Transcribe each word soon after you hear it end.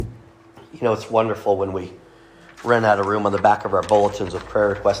it's wonderful when we rent out a room on the back of our bulletins with prayer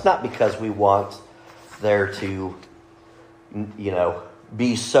requests, not because we want there to,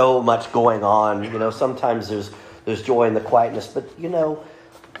 be so much going on. Sometimes there's joy in the quietness, but,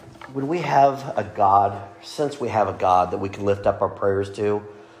 when we have a God, since we have a God that we can lift up our prayers to,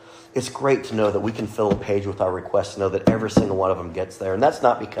 it's great to know that we can fill a page with our requests, know that every single one of them gets there. And that's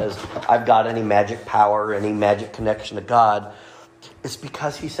not because I've got any magic power, any magic connection to God. It's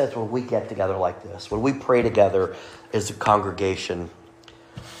because he says when we get together like this, when we pray together as a congregation,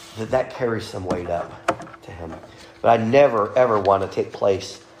 that carries some weight up to him. But I never, ever want to take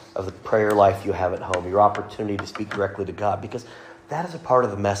place of the prayer life you have at home, your opportunity to speak directly to God, because that is a part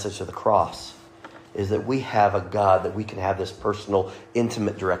of the message of the cross, is that we have a God that we can have this personal,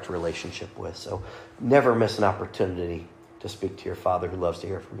 intimate, direct relationship with. So never miss an opportunity to speak to your Father who loves to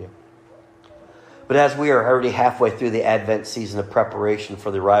hear from you. But as we are already halfway through the Advent season of preparation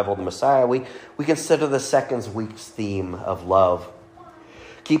for the arrival of the Messiah, we consider the second week's theme of love.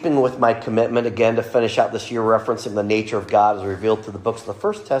 Keeping with my commitment, again, to finish out this year referencing the nature of God as revealed through the books of the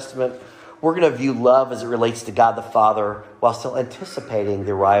First Testament, we're going to view love as it relates to God the Father while still anticipating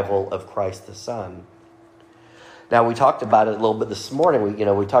the arrival of Christ the Son. Now, we talked about it a little bit this morning.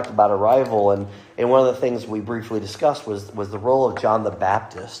 We talked about arrival, and one of the things we briefly discussed was the role of John the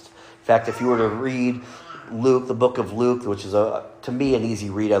Baptist. In fact, if you were to read Luke, the book of Luke, which is, to me, an easy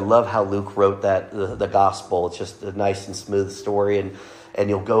read. I love how Luke wrote the gospel. It's just a nice and smooth story, and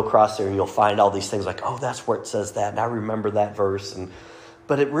you'll go across there and you'll find all these things like, oh, that's where it says that, and I remember that verse.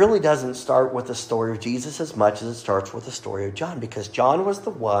 But it really doesn't start with the story of Jesus as much as it starts with the story of John, because John was the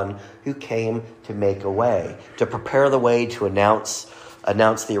one who came to make a way, to prepare the way, to announce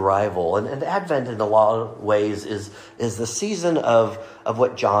the arrival. And Advent, in a lot of ways, is the season of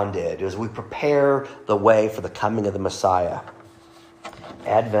what John did, as we prepare the way for the coming of the Messiah.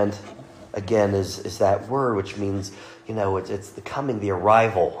 Advent, again, is that word, which means, it's the coming, the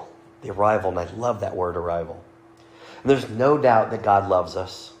arrival, and I love that word, arrival. And there's no doubt that God loves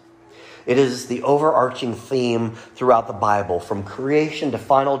us. It is the overarching theme throughout the Bible, from creation to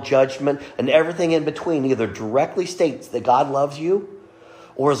final judgment and everything in between, either directly states that God loves you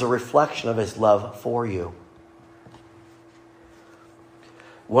or is a reflection of his love for you.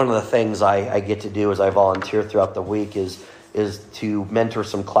 One of the things I get to do as I volunteer throughout the week is to mentor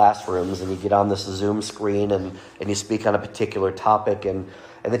some classrooms, and you get on this Zoom screen and you speak on a particular topic, and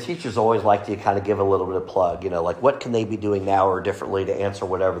the teachers always like to kind of give a little bit of plug, like what can they be doing now or differently to answer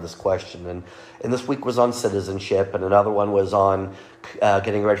whatever this question. And this week was on citizenship, and another one was on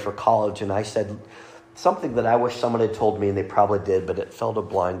getting ready for college. And I said something that I wish someone had told me, and they probably did, but it fell to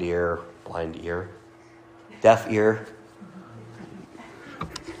deaf ear.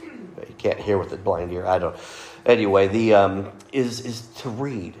 You can't hear with a blind ear. I don't. Anyway, is to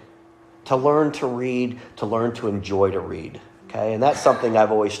read, to learn to read, to learn to enjoy to read. Okay, and that's something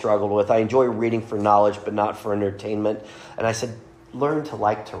I've always struggled with. I enjoy reading for knowledge, but not for entertainment. And I said, learn to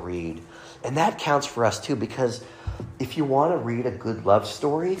like to read. And that counts for us too, because if you want to read a good love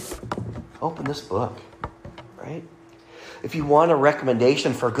story, open this book, right? If you want a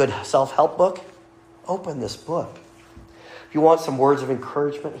recommendation for a good self-help book, open this book. If you want some words of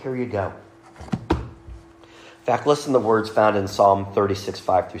encouragement, here you go. In fact, listen to the words found in Psalm 36,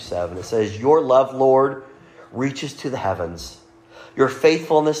 5-7. It says, your love, Lord, reaches to the heavens, your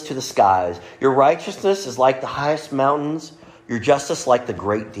faithfulness to the skies. Your righteousness is like the highest mountains, your justice like the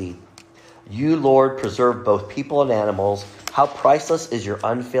great deep. You, Lord, preserve both people and animals. How priceless is your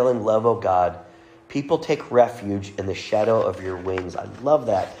unfailing love, O God. People take refuge in the shadow of your wings. I love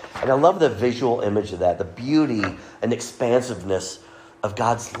that. And I love the visual image of that, the beauty and expansiveness of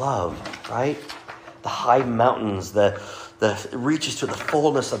God's love, right? The high mountains, the reaches to the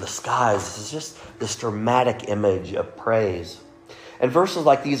fullness of the skies. This is just this dramatic image of praise. And verses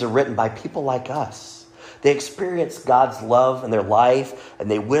like these are written by people like us. They experience God's love in their life,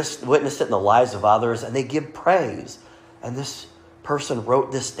 and they witness it in the lives of others, and they give praise. And this person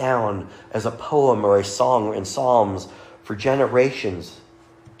wrote this down as a poem or a song in Psalms for generations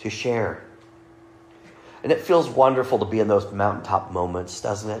to share. And it feels wonderful to be in those mountaintop moments,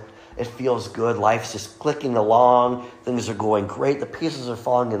 doesn't it? It feels good. Life's just clicking along. Things are going great. The pieces are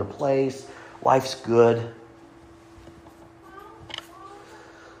falling into place. Life's good.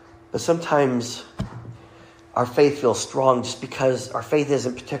 But sometimes our faith feels strong just because our faith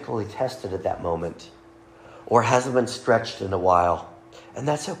isn't particularly tested at that moment or hasn't been stretched in a while. And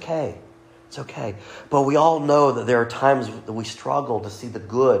that's okay. It's okay. But we all know that there are times that we struggle to see the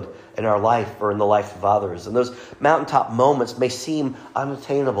good in our life or in the life of others. And those mountaintop moments may seem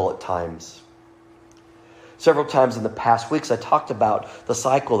unattainable at times. Several times in the past weeks, I talked about the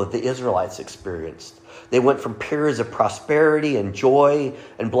cycle that the Israelites experienced. They went from periods of prosperity and joy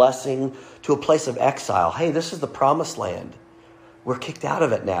and blessing to a place of exile. Hey, this is the promised land. We're kicked out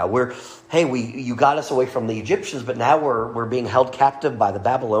of it now. You got us away from the Egyptians, but now we're being held captive by the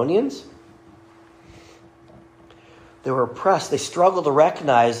Babylonians. They were oppressed. They struggled to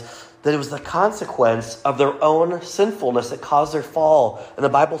recognize that it was the consequence of their own sinfulness that caused their fall. And the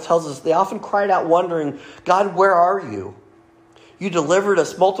Bible tells us they often cried out wondering, God, where are you? You delivered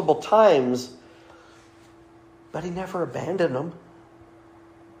us multiple times, but he never abandoned them.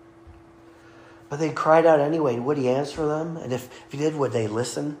 But they cried out anyway. Would he answer them? And if he did, would they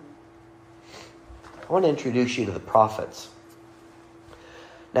listen? I want to introduce you to the prophets.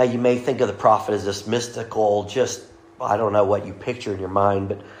 Now, you may think of the prophet as this mystical, I don't know what you picture in your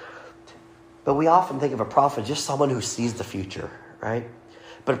mind, but we often think of a prophet just someone who sees the future, right?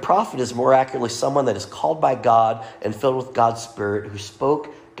 But a prophet is more accurately someone that is called by God and filled with God's Spirit, who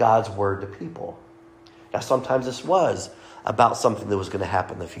spoke God's word to people. Now, sometimes this was about something that was going to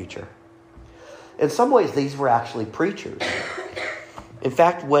happen in the future. In some ways, these were actually preachers. In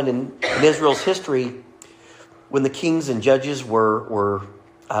fact, when in Israel's history, when the kings and judges were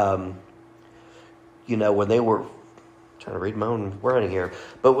when they were trying to read my own wording here,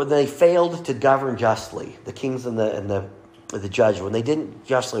 but when they failed to govern justly, the kings and the judge, when they didn't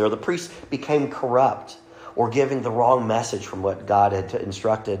justly, or the priests became corrupt or giving the wrong message from what God had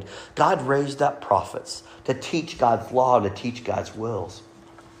instructed, God raised up prophets to teach God's law and to teach God's wills.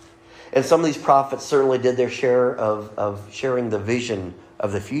 And some of these prophets certainly did their share of sharing the vision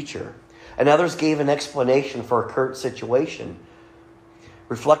of the future. And others gave an explanation for a current situation,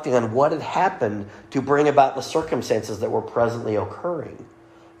 reflecting on what had happened to bring about the circumstances that were presently occurring.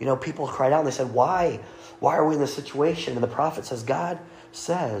 People cried out and they said, why? Why are we in this situation? And the prophet says, God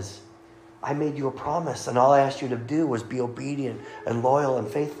says, I made you a promise, and all I asked you to do was be obedient and loyal and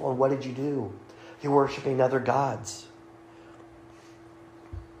faithful. And what did you do? You're worshiping other gods.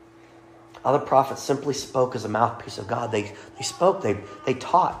 Other prophets simply spoke as a mouthpiece of God. They spoke, they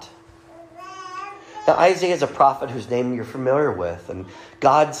taught. Now, Isaiah is a prophet whose name you're familiar with, and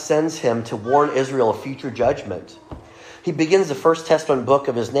God sends him to warn Israel of future judgment. He begins the First Testament book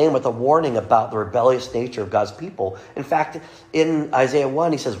of his name with a warning about the rebellious nature of God's people. In fact, in Isaiah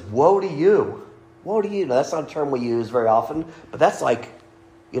 1, he says, woe to you. Woe to you. Now, that's not a term we use very often, but that's like,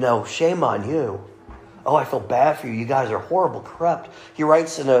 shame on you. Oh, I feel bad for you. You guys are horrible, corrupt. He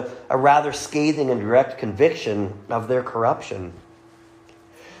writes in a rather scathing and direct conviction of their corruption.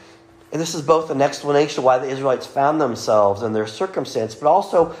 And this is both an explanation why the Israelites found themselves in their circumstance, but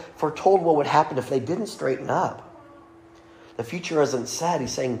also foretold what would happen if they didn't straighten up. The future isn't set.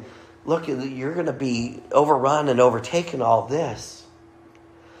 He's saying, look, you're going to be overrun and overtaken all this.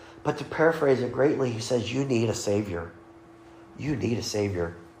 But to paraphrase it greatly, he says, you need a Savior. You need a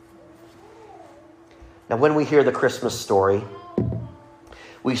Savior. Now, when we hear the Christmas story,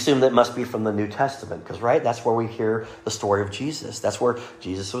 we assume that must be from the New Testament, because, right, that's where we hear the story of Jesus. That's where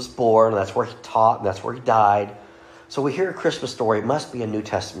Jesus was born, that's where he taught, and that's where he died. So we hear a Christmas story, it must be a New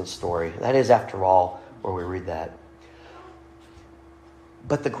Testament story. That is, after all, where we read that.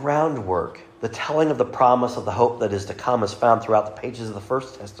 But the groundwork, the telling of the promise of the hope that is to come, is found throughout the pages of the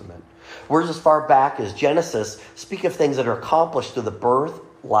First Testament. Words as far back as Genesis speak of things that are accomplished through the birth,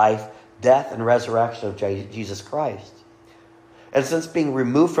 life, death, and resurrection of Jesus Christ. And since being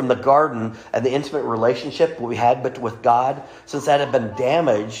removed from the garden and the intimate relationship we had with God, since that had been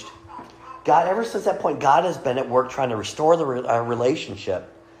damaged, ever since that point, God has been at work trying to restore the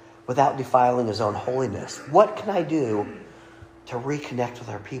relationship without defiling his own holiness. What can I do to reconnect with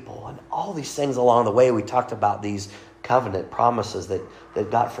our people? And all these things along the way, we talked about these covenant promises that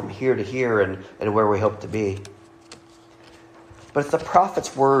got from here to here and where we hope to be. But it's the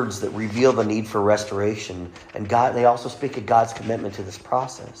prophet's words that reveal the need for restoration. And they also speak of God's commitment to this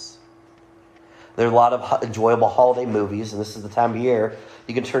process. There are a lot of enjoyable holiday movies, and this is the time of year.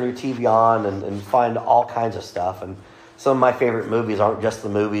 You can turn your TV on and find all kinds of stuff. And some of my favorite movies aren't just the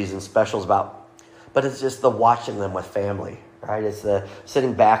movies and specials but it's just the watching them with family, right? It's the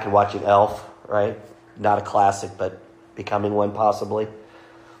sitting back and watching Elf, right? Not a classic, but becoming one possibly.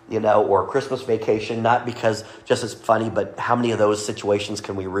 Or Christmas Vacation, not because just it's funny, but how many of those situations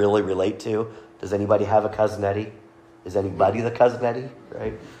can we really relate to? Does anybody have a Cousin Eddie? Is anybody the Cousin Eddie,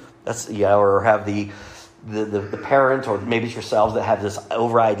 right? That's, or have the parent, or maybe it's yourselves, that have this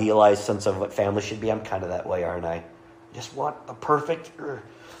over-idealized sense of what family should be. I'm kind of that way, aren't I? Just want a perfect...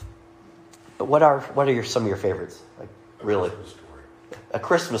 But what are some of your favorites? Like, really? A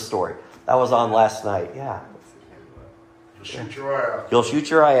Christmas Story. That was on last night, yeah. You'll shoot your eye out. You'll shoot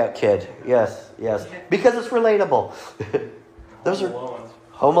your eye out, kid. Yes, yes. Because it's relatable. Those are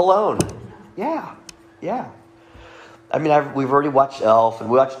Home Alone. Yeah, yeah. I mean, we've already watched Elf, and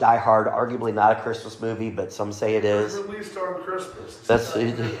we watched Die Hard. Arguably not a Christmas movie, but some say it is. It's released on Christmas. That's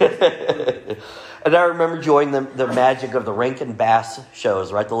and I remember enjoying the magic of the Rankin Bass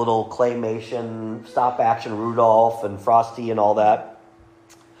shows, right? The little claymation, stop action Rudolph and Frosty and all that.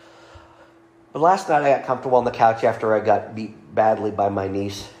 But last night I got comfortable on the couch after I got beat badly by my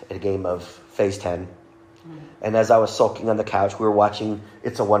niece at a game of Phase 10. And as I was sulking on the couch, we were watching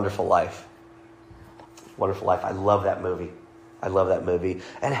It's a Wonderful Life. Wonderful Life. I love that movie. I love that movie.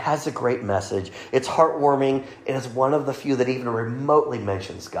 And it has a great message. It's heartwarming, and it's one of the few that even remotely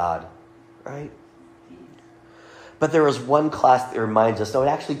mentions God. Right? But there is one class that reminds us, no, it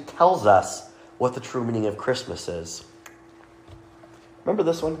actually tells us what the true meaning of Christmas is. Remember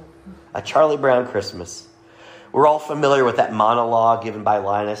this one? A Charlie Brown Christmas. We're all familiar with that monologue given by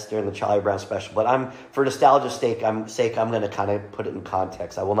Linus during the Charlie Brown special, but for nostalgia's sake, I'm going to kind of put it in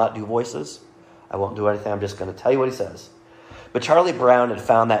context. I will not do voices. I won't do anything. I'm just going to tell you what he says. But Charlie Brown had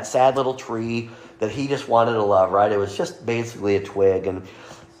found that sad little tree that he just wanted to love, right? It was just basically a twig, and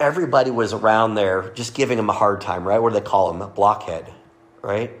everybody was around there just giving him a hard time, right? What do they call him? A blockhead,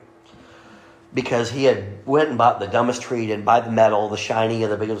 right? Because he had went and bought the dumbest tree, didn't buy the metal, the shiny,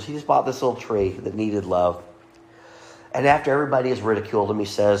 and the big ones. He just bought this little tree that needed love. And after everybody has ridiculed him,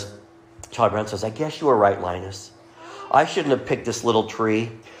 Charlie Brown says, I guess you were right, Linus. I shouldn't have picked this little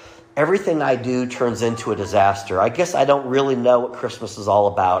tree. Everything I do turns into a disaster. I guess I don't really know what Christmas is all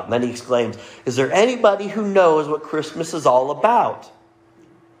about. And then he exclaims, is there anybody who knows what Christmas is all about?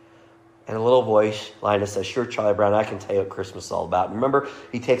 And a little voice, Linus says, sure, Charlie Brown, I can tell you what Christmas is all about. And remember,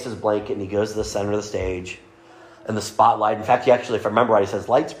 he takes his blanket and he goes to the center of the stage. And the spotlight, in fact, if I remember right, he says,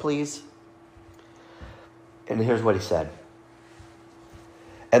 lights, please. And here's what he said.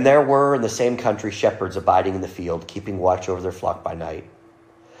 And there were in the same country shepherds abiding in the field, keeping watch over their flock by night.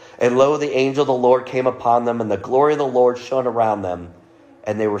 And lo, the angel of the Lord came upon them, and the glory of the Lord shone around them,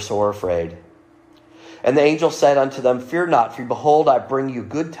 and they were sore afraid. And the angel said unto them, fear not, for behold, I bring you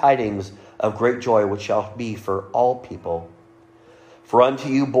good tidings of great joy, which shall be for all people. For unto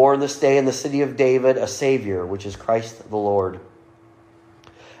you born this day in the city of David a Savior, which is Christ the Lord.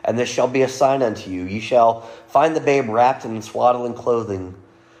 And this shall be a sign unto you. Ye shall find the babe wrapped in swaddling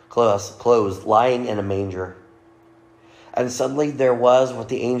clothes, lying in a manger. And suddenly there was with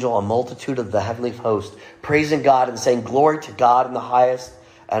the angel a multitude of the heavenly host, praising God and saying, glory to God in the highest,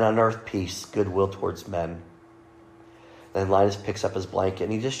 and on earth peace, goodwill towards men. Then Linus picks up his blanket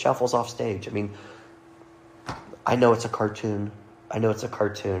and he just shuffles off stage. I mean, I know it's a cartoon.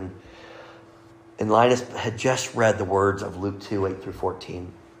 And Linus had just read the words of Luke 2, 8 through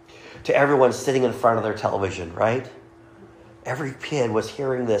 14. To everyone sitting in front of their television, right? Every kid was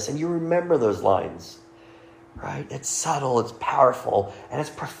hearing this, and you remember those lines, right? It's subtle, it's powerful, and it's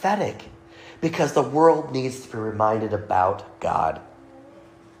prophetic because the world needs to be reminded about God.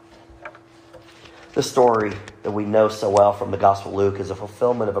 The story that we know so well from the Gospel of Luke is a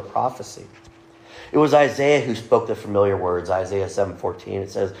fulfillment of a prophecy. It was Isaiah who spoke the familiar words, Isaiah 7:14.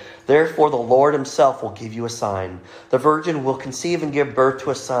 It says, therefore the Lord himself will give you a sign. The virgin will conceive and give birth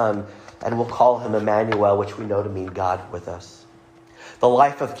to a son, and will call him Emmanuel, which we know to mean God with us. The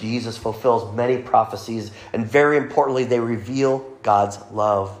life of Jesus fulfills many prophecies, and very importantly, they reveal God's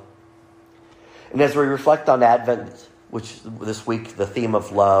love. And as we reflect on Advent, which this week, the theme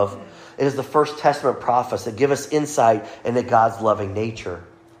of love, it is the First Testament prophets that give us insight into God's loving nature.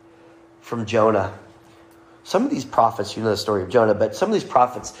 From Jonah. Some of these prophets, you know the story of Jonah, but some of these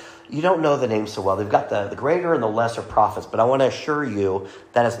prophets, you don't know the names so well. They've got the greater and the lesser prophets, but I want to assure you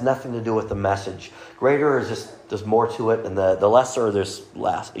that has nothing to do with the message. Greater is just, there's more to it, and the lesser, there's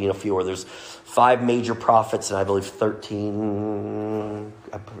fewer. There's 5 major prophets, and I believe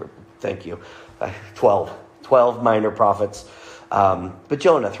 12 minor prophets. But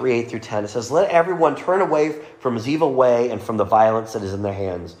Jonah 3, 8 through 10, it says, let everyone turn away from his evil way and from the violence that is in their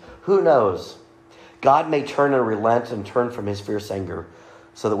hands. Who knows? God may turn and relent and turn from his fierce anger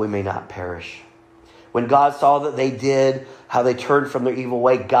so that we may not perish. When God saw that they did, how they turned from their evil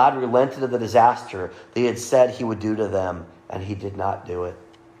way, God relented of the disaster that he had said he would do to them, and he did not do it.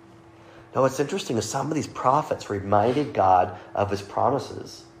 Now, what's interesting is some of these prophets reminded God of his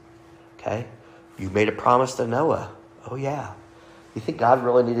promises. Okay? You made a promise to Noah. Oh, yeah. You think God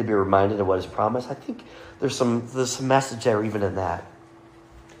really needed to be reminded of what his promise? I think there's some message there even in that.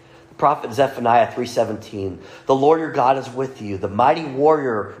 Prophet Zephaniah 3:17. The Lord your God is with you, the mighty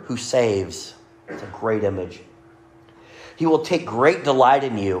warrior who saves. It's a great image. He will take great delight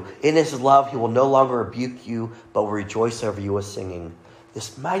in you. In his love, he will no longer rebuke you, but will rejoice over you with singing.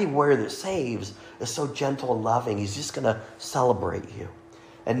 This mighty warrior that saves is so gentle and loving. He's just going to celebrate you.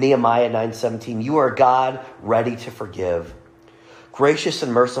 And Nehemiah 9:17, you are God ready to forgive, gracious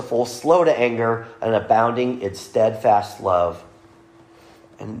and merciful, slow to anger, and abounding in steadfast love,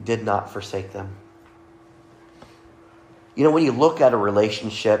 and did not forsake them. You know, when you look at a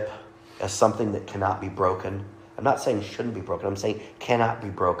relationship as something that cannot be broken, I'm not saying shouldn't be broken. I'm saying cannot be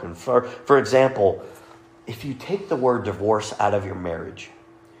broken. For example, if you take the word divorce out of your marriage,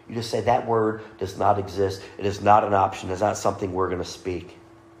 you just say that word does not exist. It is not an option. It's not something we're going to speak.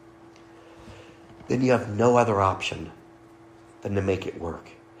 Then you have no other option than to make it work.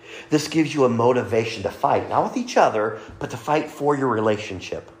 This gives you a motivation to fight, not with each other, but to fight for your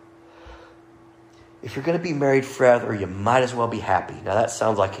relationship. If you're going to be married forever, you might as well be happy. Now that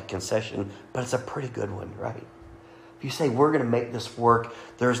sounds like a concession, but it's a pretty good one, right? If you say, we're going to make this work,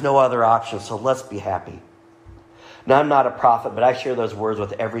 there's no other option, so let's be happy. Now, I'm not a prophet, but I share those words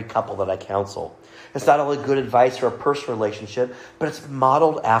with every couple that I counsel. It's not only good advice for a personal relationship, but it's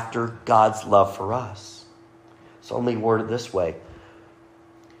modeled after God's love for us. So let me word it this way.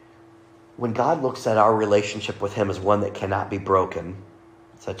 When God looks at our relationship with him as one that cannot be broken,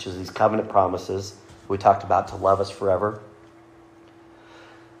 such as these covenant promises we talked about to love us forever,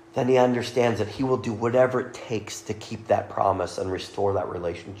 then he understands that he will do whatever it takes to keep that promise and restore that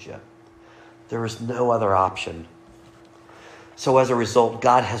relationship. There is no other option. So as a result,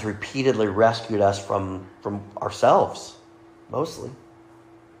 God has repeatedly rescued us from ourselves, mostly.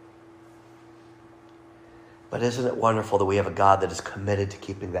 But isn't it wonderful that we have a God that is committed to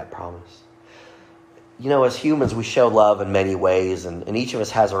keeping that promise? You know, as humans, we show love in many ways, and each of us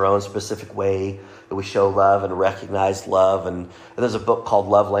has our own specific way that we show love and recognize love. And there's a book called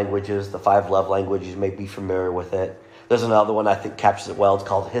Love Languages, the 5 love languages. You may be familiar with it. There's another one I think captures it well. It's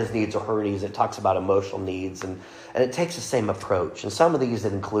called His Needs or Her Needs. It talks about emotional needs, and it takes the same approach. And some of these,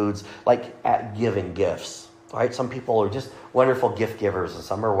 it includes like at giving gifts. Right? Some people are just wonderful gift givers, and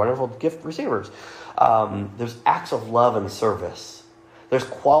some are wonderful gift receivers. There's acts of love and service. There's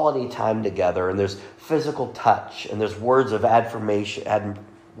quality time together, and there's physical touch, and there's words of affirmation,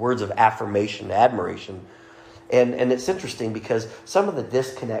 admiration. And it's interesting because some of the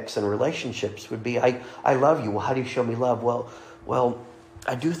disconnects in relationships would be, I love you. Well, how do you show me love? Well,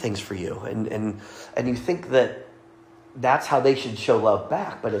 I do things for you. And you think that that's how they should show love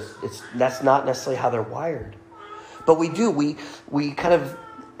back, but that's not necessarily how they're wired. But we do. We kind of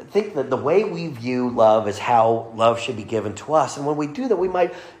think that the way we view love is how love should be given to us. And when we do that, we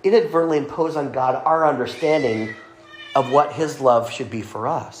might inadvertently impose on God our understanding of what his love should be for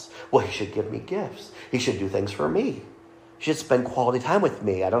us. Well, he should give me gifts. He should do things for me. He should spend quality time with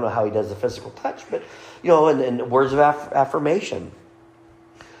me. I don't know how he does the physical touch, but, and words of affirmation.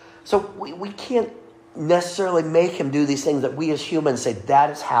 So we can't necessarily make him do these things that we as humans say,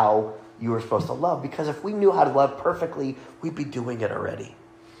 that is how you were supposed to love. Because if we knew how to love perfectly, we'd be doing it already.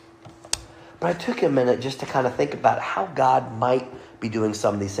 But I took a minute just to kind of think about how God might be doing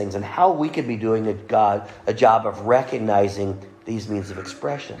some of these things and how we could be doing a job of recognizing these means of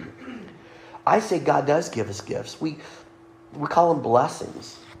expression. I say God does give us gifts. We call them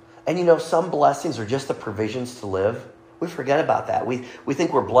blessings. And some blessings are just the provisions to live. We forget about that. We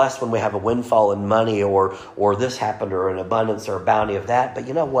think we're blessed when we have a windfall in money or this happened or an abundance or a bounty of that. But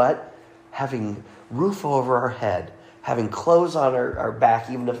you know what? Having roof over our head, having clothes on our back,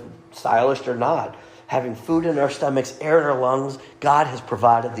 even if stylish or not, having food in our stomachs, air in our lungs, God has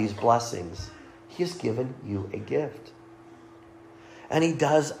provided these blessings. He has given you a gift. And he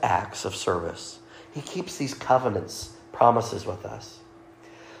does acts of service. He keeps these covenants, promises with us.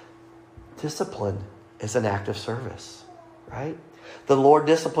 Discipline is an act of service, right? The Lord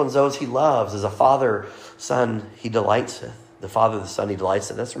disciplines those he loves. As a father, son, he delightseth. The father, the son, he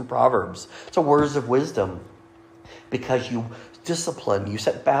delightseth. That's from Proverbs. It's a words of wisdom. Because you discipline, you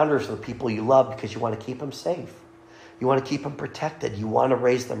set boundaries for the people you love because you want to keep them safe. You want to keep them protected. You want to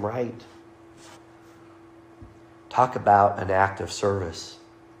raise them right. Talk about an act of service.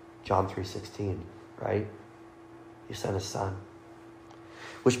 John 3:16, right? He sent his son,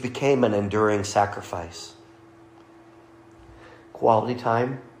 which became an enduring sacrifice. Quality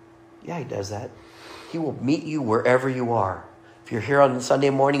time, yeah, he does that. He will meet you wherever you are. If you're here on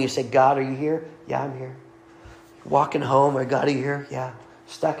Sunday morning, you say, God, are you here? Yeah, I'm here. Walking home, I got here. Yeah.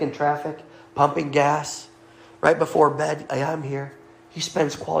 Stuck in traffic, pumping gas, right before bed. Yeah, I'm here. He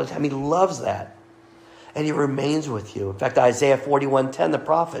spends quality time. He loves that. And he remains with you. In fact, Isaiah 41:10, the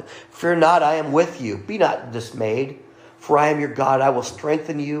prophet, fear not, I am with you. Be not dismayed, For I am your God. I will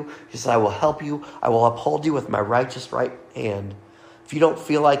strengthen you. He says, I will help you. I will uphold you with my righteous right hand. If you don't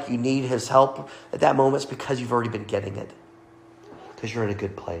feel like you need his help at that moment, it's because you've already been getting it. Because you're in a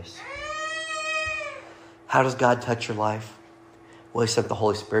good place. How does God touch your life? Well, he sent the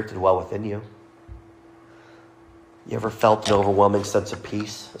Holy Spirit to dwell within you. You ever felt an overwhelming sense of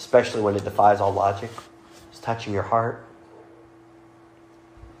peace, especially when it defies all logic? It's touching your heart.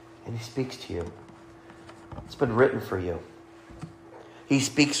 And he speaks to you. It's been written for you. He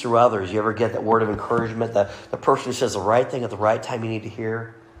speaks through others. You ever get that word of encouragement? The person who says the right thing at the right time you need to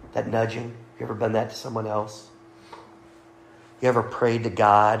hear? That nudging? You ever been that to someone else? You ever prayed to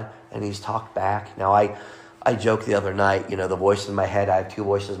God and he's talked back? Now, I joked the other night, the voice in my head. I have two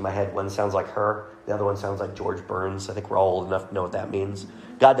voices in my head. One sounds like her. The other one sounds like George Burns. I think we're all old enough to know what that means.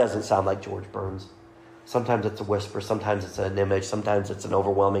 God doesn't sound like George Burns. Sometimes it's a whisper. Sometimes it's an image. Sometimes it's an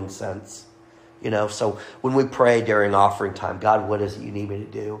overwhelming sense. So when we pray during offering time, God, what is it you need me to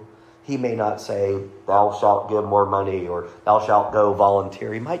do? He may not say, thou shalt give more money, or thou shalt go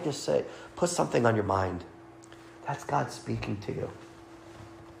volunteer. He might just say, put something on your mind. That's God speaking to you.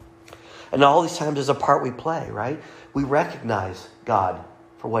 And all these times there's a part we play, right? We recognize God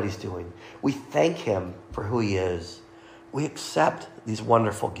for what he's doing. We thank him for who he is. We accept these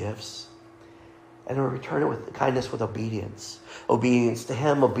wonderful gifts. And we return it with kindness, with obedience. Obedience to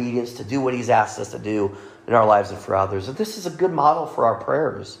him, obedience to do what he's asked us to do in our lives and for others. And this is a good model for our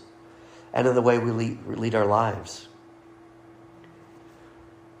prayers and in the way we lead our lives.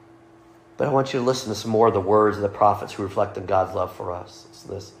 But I want you to listen to some more of the words of the prophets who reflect on God's love for us. It's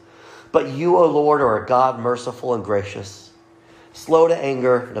this. But you, O Lord, are a God merciful and gracious, slow to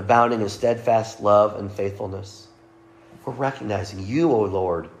anger and abounding in steadfast love and faithfulness. We're recognizing you, O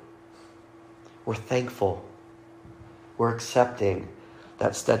Lord. We're thankful. We're accepting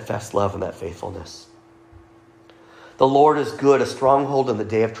that steadfast love and that faithfulness. The Lord is good, a stronghold in the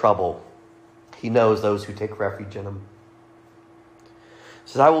day of trouble. He knows those who take refuge in him.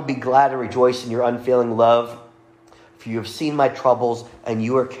 He says, I will be glad and rejoice in your unfailing love, for you have seen my troubles, and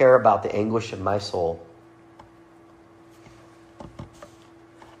you care about the anguish of my soul.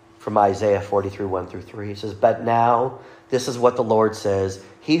 From Isaiah 43, 1-3. He says, but now, this is what the Lord says.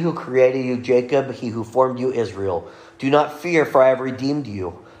 He who created you, Jacob, he who formed you, Israel. Do not fear, for I have redeemed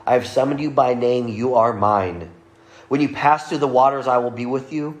you. I have summoned you by name. You are mine. When you pass through the waters, I will be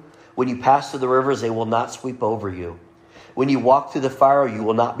with you. When you pass through the rivers, they will not sweep over you. When you walk through the fire, you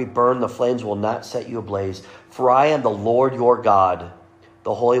will not be burned. The flames will not set you ablaze. For I am the Lord your God,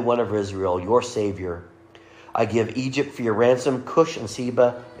 the Holy One of Israel, your Savior. I give Egypt for your ransom, Cush and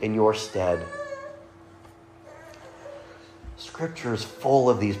Seba in your stead. Scripture is full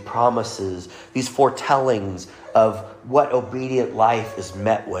of these promises, these foretellings of what obedient life is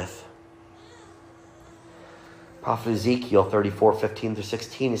met with. Prophet Ezekiel 34,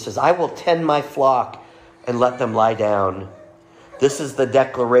 15-16, he says, I will tend my flock and let them lie down. This is the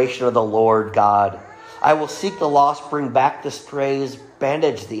declaration of the Lord God. I will seek the lost, bring back the strays,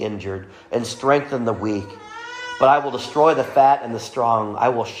 bandage the injured, and strengthen the weak. But I will destroy the fat and the strong. I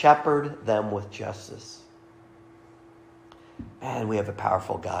will shepherd them with justice. Man, we have a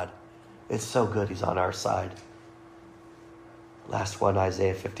powerful God. It's so good he's on our side. Last one,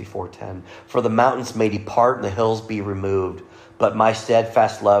 Isaiah 54:10. For the mountains may depart and the hills be removed, but my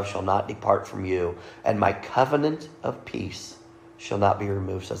steadfast love shall not depart from you, and my covenant of peace shall not be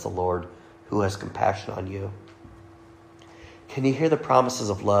removed, says the Lord, who has compassion on you. Can you hear the promises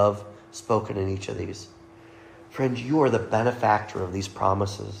of love spoken in each of these? Friends, you are the benefactor of these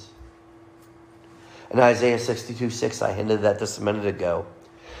promises. In Isaiah 62:6, I hinted at this a minute ago.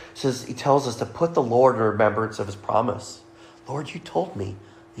 It says, he tells us to put the Lord in remembrance of his promise. Lord, you told me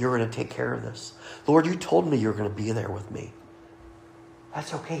you're going to take care of this. Lord, you told me you're going to be there with me.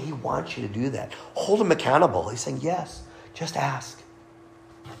 That's okay. He wants you to do that. Hold him accountable. He's saying, yes, just ask.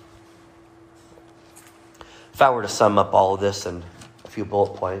 If I were to sum up all of this in a few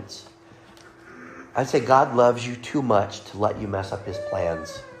bullet points, I'd say God loves you too much to let you mess up his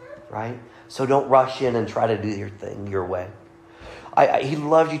plans, right? So don't rush in and try to do your thing your way. He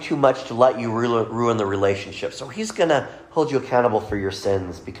loves you too much to let you ruin the relationship. So he's going to hold you accountable for your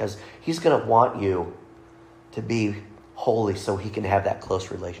sins because he's going to want you to be holy so he can have that close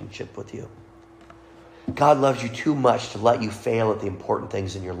relationship with you. God loves you too much to let you fail at the important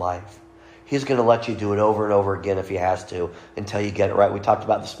things in your life. He's going to let you do it over and over again if he has to until you get it right. We talked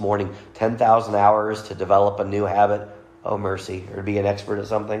about this morning, 10,000 hours to develop a new habit. Oh, mercy. Or to be an expert at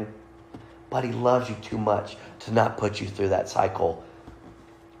something. But he loves you too much to not put you through that cycle.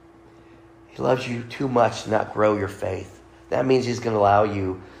 He loves you too much to not grow your faith. That means he's going to allow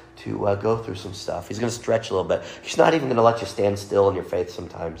you go through some stuff. He's going to stretch a little bit. He's not even going to let you stand still in your faith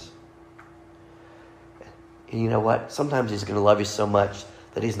sometimes. And you know what? Sometimes he's going to love you so much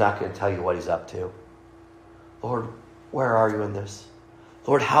that he's not going to tell you what he's up to. Lord, where are you in this?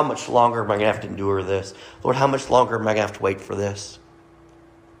 Lord, how much longer am I going to have to endure this? Lord, how much longer am I going to have to wait for this?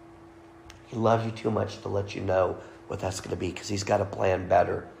 He loves you too much to let you know what that's going to be, because he's got a plan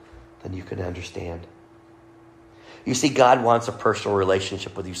better than you can understand. You see, God wants a personal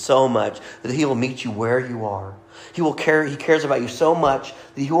relationship with you so much that he will meet you where you are. He cares about you so much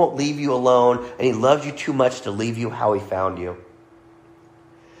that he won't leave you alone, and he loves you too much to leave you how he found you.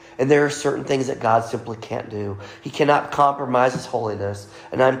 And there are certain things that God simply can't do. He cannot compromise his holiness,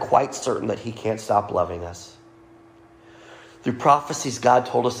 and I'm quite certain that he can't stop loving us. Through prophecies, God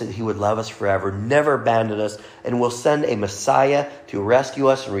told us that he would love us forever, never abandon us, and will send a Messiah to rescue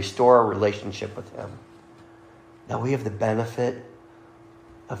us and restore our relationship with him. Now we have the benefit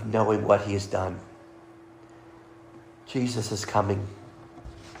of knowing what he has done. Jesus is coming.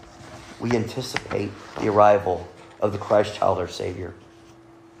 We anticipate the arrival of the Christ child, our Savior.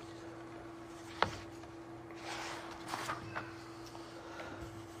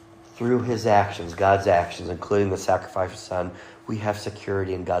 Through his actions, God's actions, including the sacrifice of his Son, we have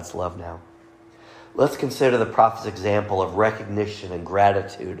security in God's love now. Let's consider the prophet's example of recognition and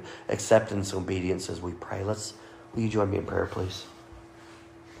gratitude, acceptance and obedience as we pray. Will you join me in prayer, please?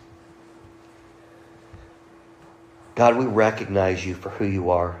 God, we recognize you for who you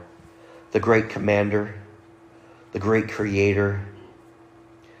are, the great commander, the great creator,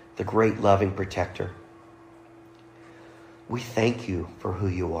 the great loving protector. We thank you for who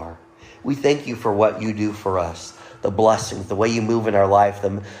you are. We thank you for what you do for us, the blessings, the way you move in our life,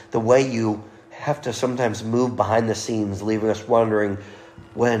 the way you have to sometimes move behind the scenes, leaving us wondering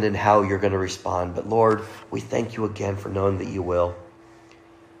when and how you're going to respond. But Lord, we thank you again for knowing that you will.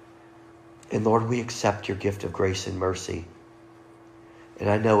 And Lord, we accept your gift of grace and mercy. And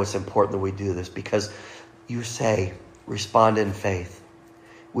I know it's important that we do this because you say, respond in faith.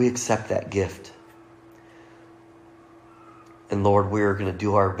 We accept that gift. And Lord, we're going to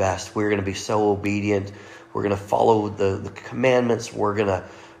do our best. We're going to be so obedient. We're going to follow the commandments. We're going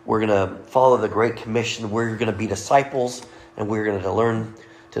to follow the Great Commission. We're going to be disciples, and we're going to learn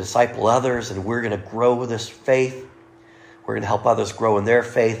to disciple others, and we're going to grow with this faith. We're going to help others grow in their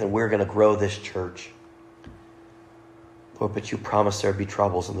faith, and we're going to grow this church. Lord, but you promised there'd be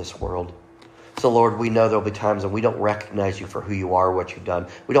troubles in this world. So Lord, we know there'll be times when we don't recognize you for who you are, what you've done.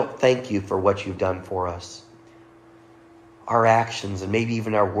 We don't thank you for what you've done for us. Our actions and maybe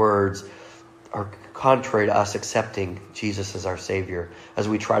even our words are contrary to us accepting Jesus as our Savior, as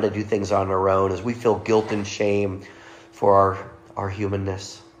we try to do things on our own, as we feel guilt and shame for our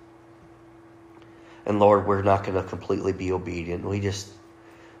humanness. And Lord, we're not going to completely be obedient. We just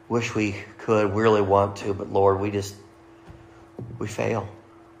wish we could, we really want to, but Lord, we fail.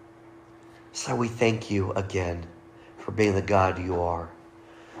 So we thank you again for being the God you are.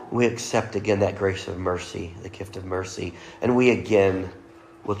 We accept again that grace of mercy, the gift of mercy. And we again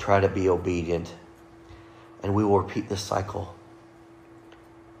will try to be obedient. And we will repeat this cycle.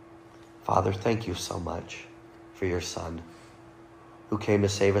 Father, thank you so much for your Son, who came to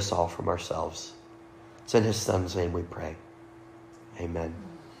save us all from ourselves. It's in his Son's name we pray. Amen.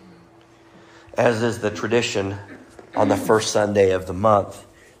 As is the tradition, on the first Sunday of the month,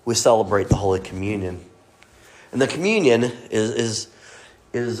 we celebrate the Holy Communion. And the communion is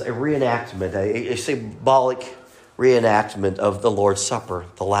a reenactment, a symbolic reenactment of the Lord's Supper,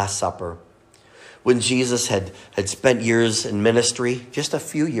 the Last Supper. When Jesus had spent years in ministry, just a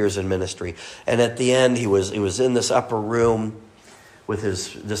few years in ministry, and at the end he was in this upper room with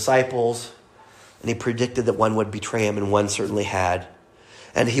his disciples, and he predicted that one would betray him, and one certainly had.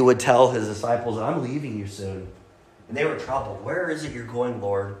 And he would tell his disciples, I'm leaving you soon. And they were troubled. Where is it you're going,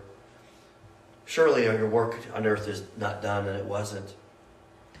 Lord? Surely your work on earth is not done, and it wasn't.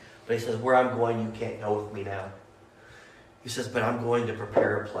 But he says, where I'm going, you can't go with me now. He says, but I'm going to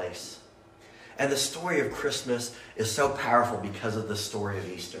prepare a place. And the story of Christmas is so powerful because of the story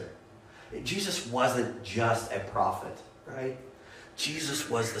of Easter. Jesus wasn't just a prophet, right? Jesus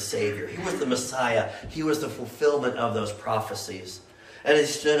was the Savior. He was the Messiah. He was the fulfillment of those prophecies. And he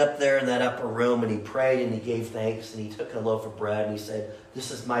stood up there in that upper room and he prayed and he gave thanks and he took a loaf of bread and he said, this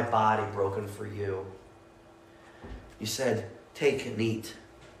is my body broken for you. He said, take and eat.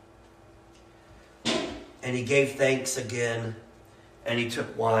 And he gave thanks again, and he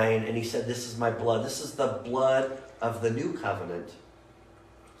took wine, and he said, this is my blood. This is the blood of the new covenant.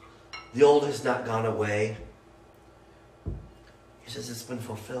 The old has not gone away. He says, it's been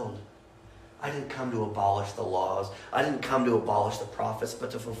fulfilled. I didn't come to abolish the laws. I didn't come to abolish the prophets,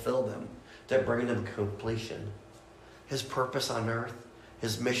 but to fulfill them, to bring them to completion. His purpose on earth,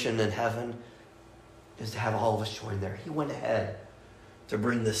 his mission in heaven, is to have all of us join there. He went ahead to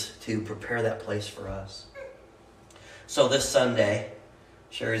bring this, to prepare that place for us. So this Sunday,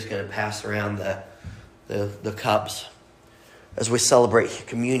 Sherry's going to pass around the cups. As we celebrate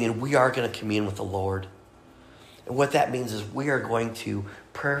communion, we are going to commune with the Lord. And what that means is we are going to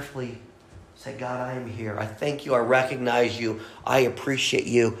prayerfully say, God, I am here. I thank you. I recognize you. I appreciate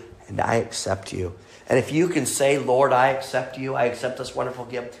you. And I accept you. And if you can say, Lord, I accept you. I accept this wonderful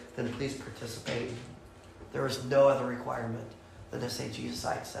gift. Then please participate. There is no other requirement than to say, Jesus,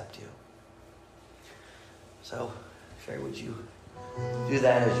 I accept you. So, Sherry, would you do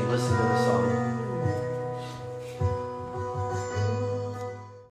that as you listen to the song?